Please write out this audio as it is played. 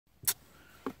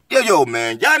Yo,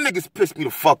 man, y'all niggas pissed me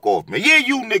the fuck off, man. Yeah,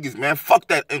 you niggas, man. Fuck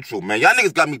that intro, man. Y'all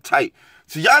niggas got me tight.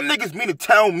 So y'all niggas mean to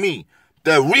tell me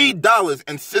that Dollaz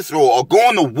and Cyssero are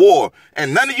going to war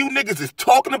and none of you niggas is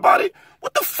talking about it?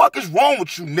 What the fuck is wrong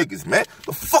with you niggas, man?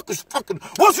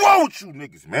 What's wrong with you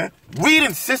niggas, man? Reed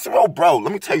and Cyssero, bro,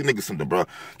 let me tell you niggas something, bro.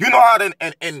 You know how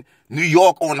in New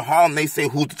York or in Harlem, they say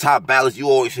who's the top ballads? You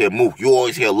always hear Mook, you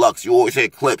always hear Lux, you always hear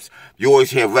Clips, you always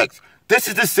hear Rex. This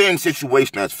is the same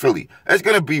situation as Philly. It's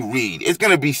going to be Reed. It's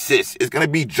going to be Sis. It's going to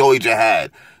be Joey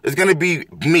Jihad. It's going to be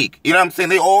Meek. You know what I'm saying?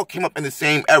 They all came up in the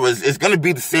same eras. It's going to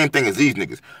be the same thing as these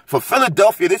niggas. For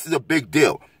Philadelphia, this is a big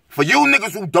deal. For you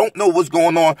niggas who don't know what's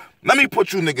going on, let me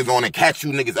put you niggas on and catch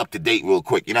you niggas up to date real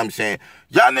quick. You know what I'm saying?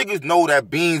 Y'all niggas know that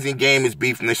Beans and Game is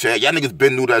beefing the shit. Y'all niggas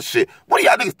been through that shit. What do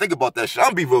y'all niggas think about that shit? I'm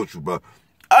gonna be real with you, bro.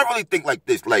 I really think like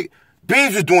this. Like,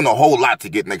 Beans is doing a whole lot to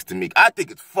get next to Meek. I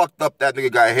think it's fucked up that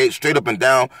nigga got hate straight up and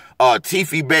down.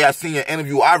 Tiffy Bay, I seen your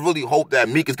interview. I really hope that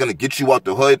Meek is gonna get you out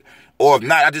the hood. Or if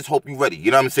not, I just hope you ready.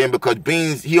 You know what I'm saying? Because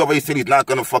Beans, he already said he's not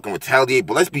gonna fucking retaliate.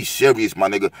 But let's be serious, my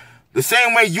nigga. The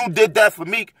same way you did that for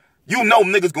Meek, you know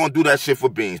niggas gonna do that shit for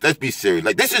Beans. Let's be serious.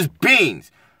 Like, this is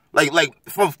Beans.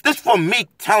 For Meek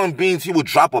telling Beans he would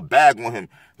drop a bag on him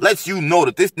lets you know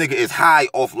that this nigga is high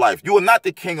off life. You are not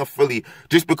the king of Philly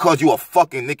just because you are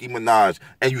fucking Nicki Minaj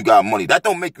and you got money. That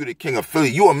don't make you the king of Philly.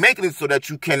 You are making it so that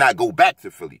you cannot go back to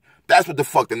Philly. That's what the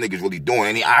fuck the nigga's really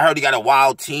doing. And I heard he got a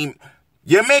wild team.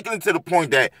 You're making it to the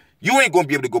point that you ain't gonna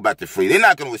be able to go back to Philly. They're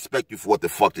not gonna respect you for what the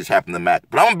fuck just happened to Mac.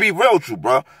 But I'm gonna be real with you,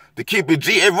 bro. To keep it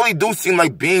G, it really do seem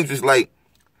like Beans is like,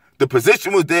 the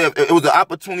position was there. It was an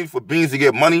opportunity for Beans to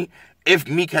get money if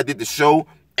Meek had did the show.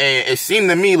 And it seemed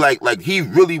to me like he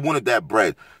really wanted that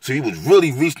bread. So he was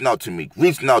really reaching out to Meek.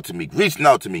 Meek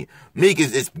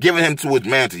is giving him to his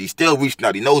manager. He's still reaching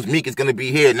out. He knows Meek is going to be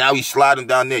here. Now he's sliding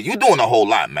down there. You doing a whole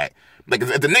lot, Mac. Like,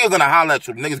 if the nigga going to holler at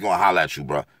you, the nigga's going to holler at you,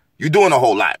 bro. You doing a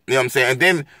whole lot. You know what I'm saying? And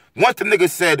then once the nigga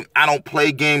said, I don't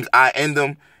play games, I end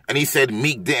them. And he said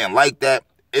Meek didn't like that.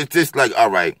 It's just like,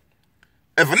 all right.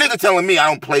 If a nigga telling me I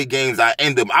don't play games, I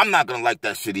end them, I'm not gonna like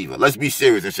that shit either. Let's be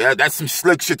serious and shit. That's some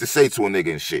slick shit to say to a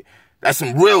nigga and shit. That's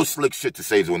some real slick shit to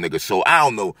say to a nigga. So, I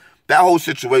don't know. That whole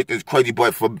situation is crazy,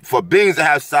 but for Beans to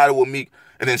have sided with Meek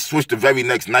and then switch the very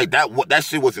next night, that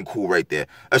shit wasn't cool right there.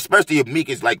 Especially if Meek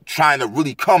is like trying to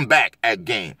really come back at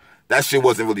Game. That shit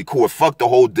wasn't really cool. It fucked the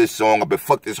whole diss song up. It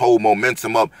fucked this whole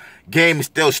momentum up. Game is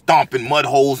still stomping mud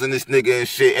holes in this nigga and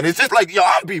shit. And it's just like, yo,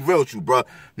 I'll be real with you, bro.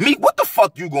 Meek, what the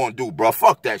fuck you gonna do, bro?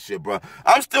 Fuck that shit, bro.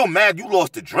 I'm still mad you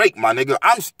lost to Drake, my nigga.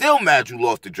 I'm still mad you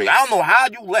lost to Drake. I don't know how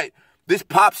you let this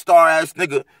pop star ass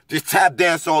nigga just tap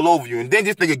dance all over you. And then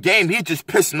this nigga Game, he's just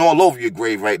pissing all over your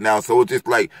grave right now. So it's just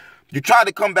like, you tried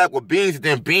to come back with Beans, and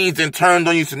then Beans then turned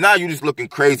on you, so now you just looking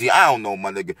crazy. I don't know,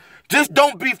 my nigga. Just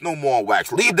don't beef no more on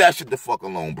Wax. Leave that shit the fuck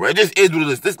alone, bro. It just is what it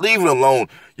is. Just leave it alone.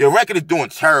 Your record is doing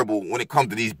terrible when it comes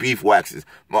to these beef waxes.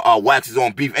 Waxes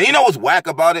on beef. And you know what's whack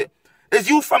about it? Is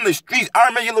you from the streets. I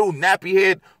remember your little nappy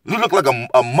head. You look like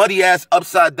a muddy-ass,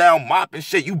 upside-down mop and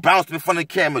shit. You bouncing in front of the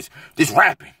cameras, just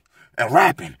rapping and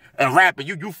rapping and rapping.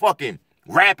 You fucking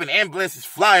rapping, ambulances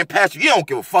flying past you. You don't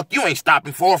give a fuck. You ain't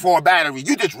stopping for a battery.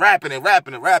 You just rapping and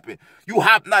rapping and rapping. You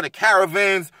hopping out of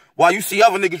caravans while you see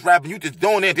other niggas rapping. You just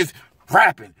doing it, just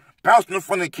rapping, bouncing in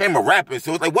front of the camera, rapping.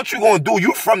 So it's like, what you gonna do?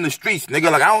 You from the streets,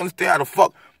 nigga. Like, I don't understand how the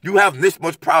fuck you have this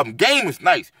much problem. Game is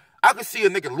nice. I can see a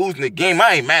nigga losing the game.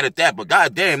 I ain't mad at that, but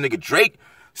goddamn, nigga, Drake.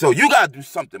 So you gotta do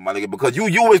something, my nigga, because you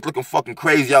always looking fucking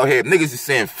crazy out here. Niggas is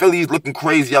saying Philly's looking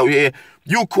crazy out here.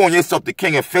 You calling yourself the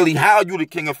king of Philly. How you the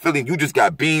king of Philly? You just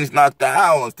got Beans knocked out.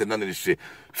 I don't understand none of this shit.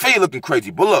 Philly looking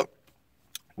crazy. But look,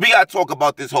 we gotta talk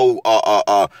about this whole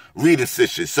Reed and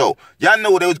Sis shit. So y'all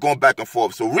know they was going back and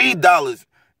forth. So Reed Dollaz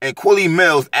and Quilly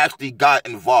Mills actually got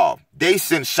involved. They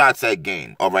sent shots at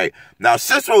Game, all right? Now,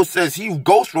 Cyssero says he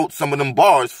ghost wrote some of them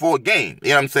bars for Game. You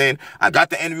know what I'm saying? I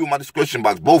got the interview in my description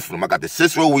box, both of them. I got the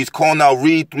Cyssero where he's calling out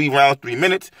Reed 3 rounds, 3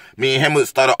 minutes. Me and him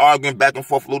started arguing back and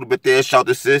forth a little bit there, shout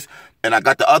to Sis. And I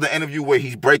got the other interview where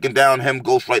he's breaking down him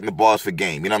ghost writing the bars for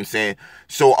Game. You know what I'm saying?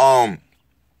 So,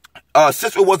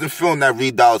 Cyssero wasn't feeling that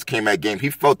Reed Dollaz came at Game.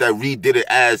 He felt that Reed did it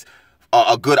as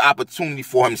a good opportunity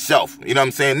for himself. You know what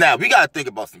I'm saying? Now, we got to think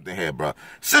about something here, bro.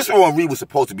 Cyssero and Reed was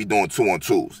supposed to be doing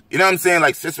 2-on-2s. You know what I'm saying?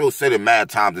 Like, Cyssero said it mad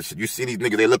times and shit. You see these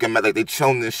niggas, they looking at like they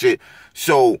chilling and shit.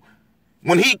 So,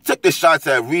 when he took the shots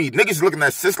at Reed, niggas looking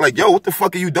at Sis like, yo, what the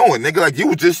fuck are you doing? Nigga, like, you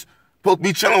was just supposed to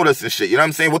be chilling with us and shit. You know what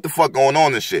I'm saying? What the fuck going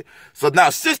on and shit? So now,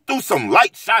 Sis threw some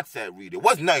light shots at Reed. It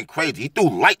wasn't nothing crazy. He threw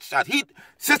light shots.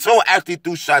 Cyssero actually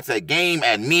threw shots at Game,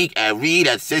 at Meek, at Reed,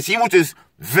 at Sis. He was just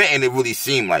venting, it really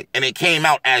seemed like. And it came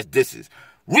out as disses.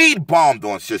 Reed bombed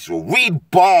on Cyssero. Reed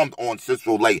bombed on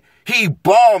Cyssero. Like, he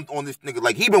bombed on this nigga.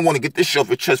 Like, he been wanting to get this shit off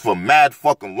his chest for mad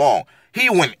fucking long. He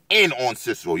went in on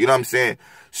Cyssero. You know what I'm saying?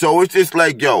 So it's just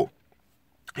like, yo,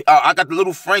 I got the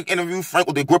little Frank interview. Frank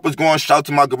with the grippers going, shout out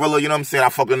to my gorilla, you know what I'm saying? I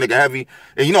fuck a nigga heavy.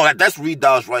 And you know, that's Reed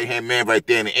Dollaz' right-hand man right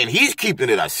there. And he's keeping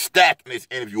it a stack in this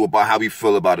interview about how he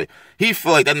feel about it. He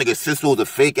feel like that nigga Cyssero was a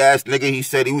fake-ass nigga. He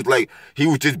said he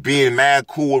was just being mad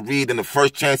cool with Reed, and the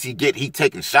first chance he get, he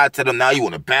taking shots at him. Now he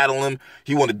want to battle him.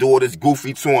 He want to do all this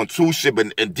goofy 2-on-2 shit, but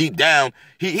and deep down,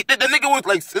 the nigga was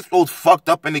like, Cyssero's fucked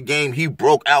up in the game. He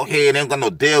broke out here and ain't got no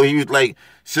deal. He was like,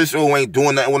 Cyssero ain't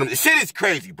doing nothing with him. This shit is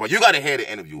crazy, bro. You gotta hear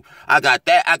the interview. I got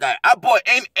that. I bought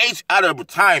NH out of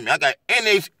retirement. I got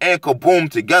NH and Kaboom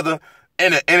together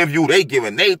in an interview. They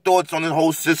giving their thoughts on this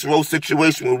whole Cyssero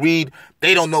situation with Reed.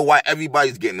 They don't know why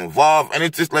everybody's getting involved. And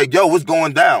it's just like, yo, what's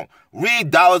going down?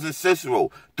 Reed, Dollaz, and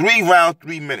Cyssero. 3 rounds,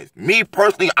 3 minutes. Me,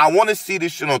 personally, I want to see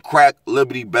this shit on Crack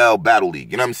Liberty Bell Battle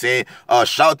League. You know what I'm saying?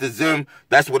 Shout out to Zim.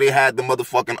 That's where they had the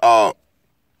motherfucking,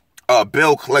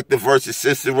 Bill Collector versus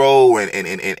Cyssero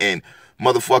and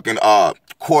motherfucking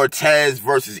Cortez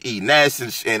versus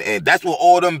e.ness and that's where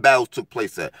all them battles took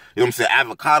place at. You know what I'm saying?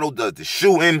 Avocado does the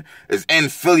shooting, is in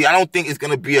Philly. I don't think it's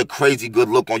gonna be a crazy good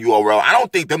look on URL. I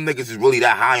don't think them niggas is really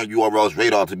that high on URL's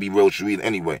radar to be real true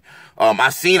anyway. I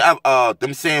seen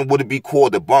them saying would it be cool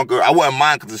at the bunker. I wouldn't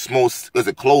mind because it's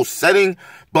a closed setting,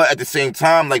 but at the same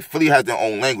time, like, Philly has their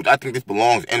own language. I think this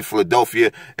belongs in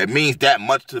Philadelphia. It means that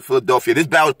much to Philadelphia. This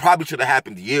battle probably should have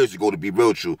happened years ago, to be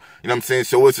real true. You know what I'm saying?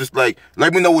 So it's just like,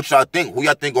 let me know what y'all think. Who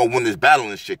y'all think gonna win this battle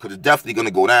and shit? Because it's definitely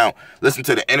gonna go down. Listen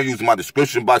to the interviews in my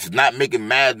description box. It's not making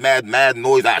mad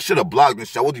noise. I should have blogged this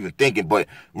shit. I wasn't even thinking. But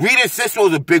reading Cyssero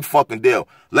is a big fucking deal.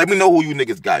 Let me know who you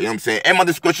niggas got. You know what I'm saying? In my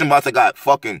description box, I got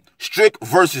fucking Strick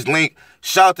versus Link.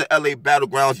 Shout out to LA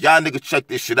Battlegrounds. Y'all niggas check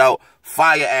this shit out.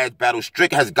 Fire ass battle.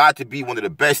 Strick has got to be one of the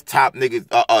best top niggas,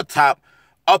 top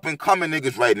up and coming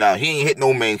niggas right now. He ain't hit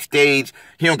no main stage.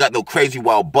 He don't got no crazy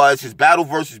wild buzz. His battle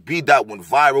versus B-Dot went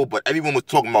viral, but everyone was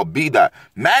talking about B-Dot.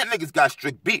 Mad niggas got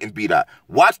Strick beating B-Dot.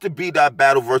 Watch the B-Dot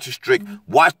battle versus Strick.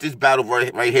 Watch this battle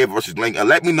right here versus Link, and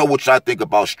let me know what y'all think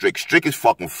about Strick. Strick is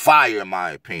fucking fire in my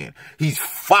opinion. He's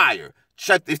fire.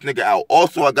 Check this nigga out.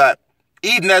 Also, I got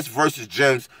e.ness versus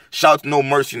Gems. Shout out to No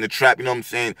Mercy in the Trap, you know what I'm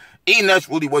saying? e.ness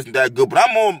really wasn't that good, but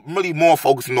I'm really more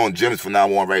focusing on Gems from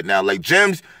now on right now. Like,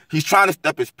 Gems, he's trying to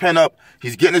step his pen up.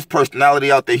 He's getting his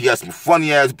personality out there. He has some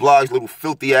funny-ass blogs, little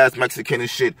filthy-ass Mexican and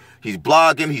shit. He's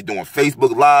blogging. He's doing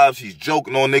Facebook Lives. He's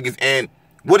joking on niggas. And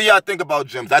what do y'all think about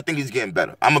Gems? I think he's getting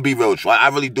better. I'm going to be real true. I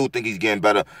really do think he's getting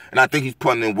better, and I think he's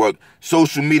putting in work.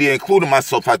 Social media, including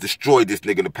myself, has destroyed this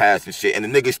nigga in the past and shit, and the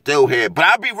nigga's still here. But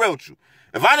I'll be real true.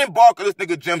 If I didn't bark at this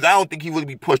nigga Gems, I don't think he would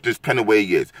be pushing this pen the way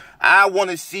he is. I want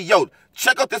to see, yo,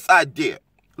 check out this idea.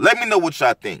 Let me know what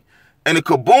y'all think. In the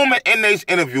Kaboom and e.ness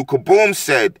interview, Kaboom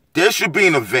said there should be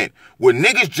an event where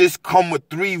niggas just come with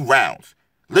 3 rounds.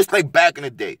 Just like back in the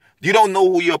day. You don't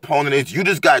know who your opponent is. You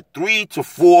just got 3 to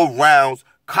 4 rounds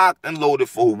cocked and loaded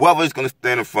for whoever is going to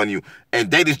stand in front of you.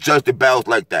 And they just judge the battles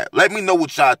like that. Let me know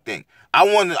what y'all think. I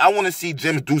want to see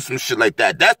Gems do some shit like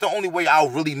that. That's the only way I'll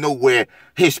really know where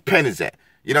his pen is at.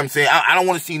 You know what I'm saying? I don't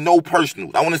want to see no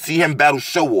personal. I want to see him battle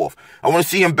show off. I want to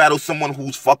see him battle someone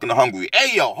who's fucking hungry.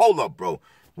 Hey, yo, hold up, bro.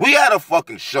 We had a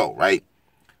fucking show, right?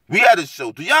 We had a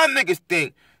show. Do y'all niggas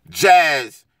think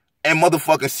Jazz and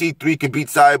motherfucking C3 can beat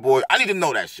Cyborg? I need to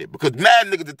know that shit because mad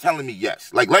niggas are telling me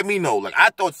yes. Like, let me know. Like,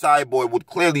 I thought Cyborg would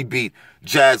clearly beat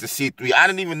Jazz and C3. I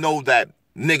didn't even know that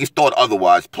niggas thought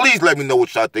otherwise. Please let me know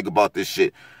what y'all think about this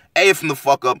shit. A from the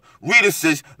fuck up. Read and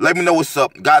sis. Let me know what's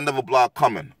up. Got another blog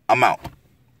coming. I'm out.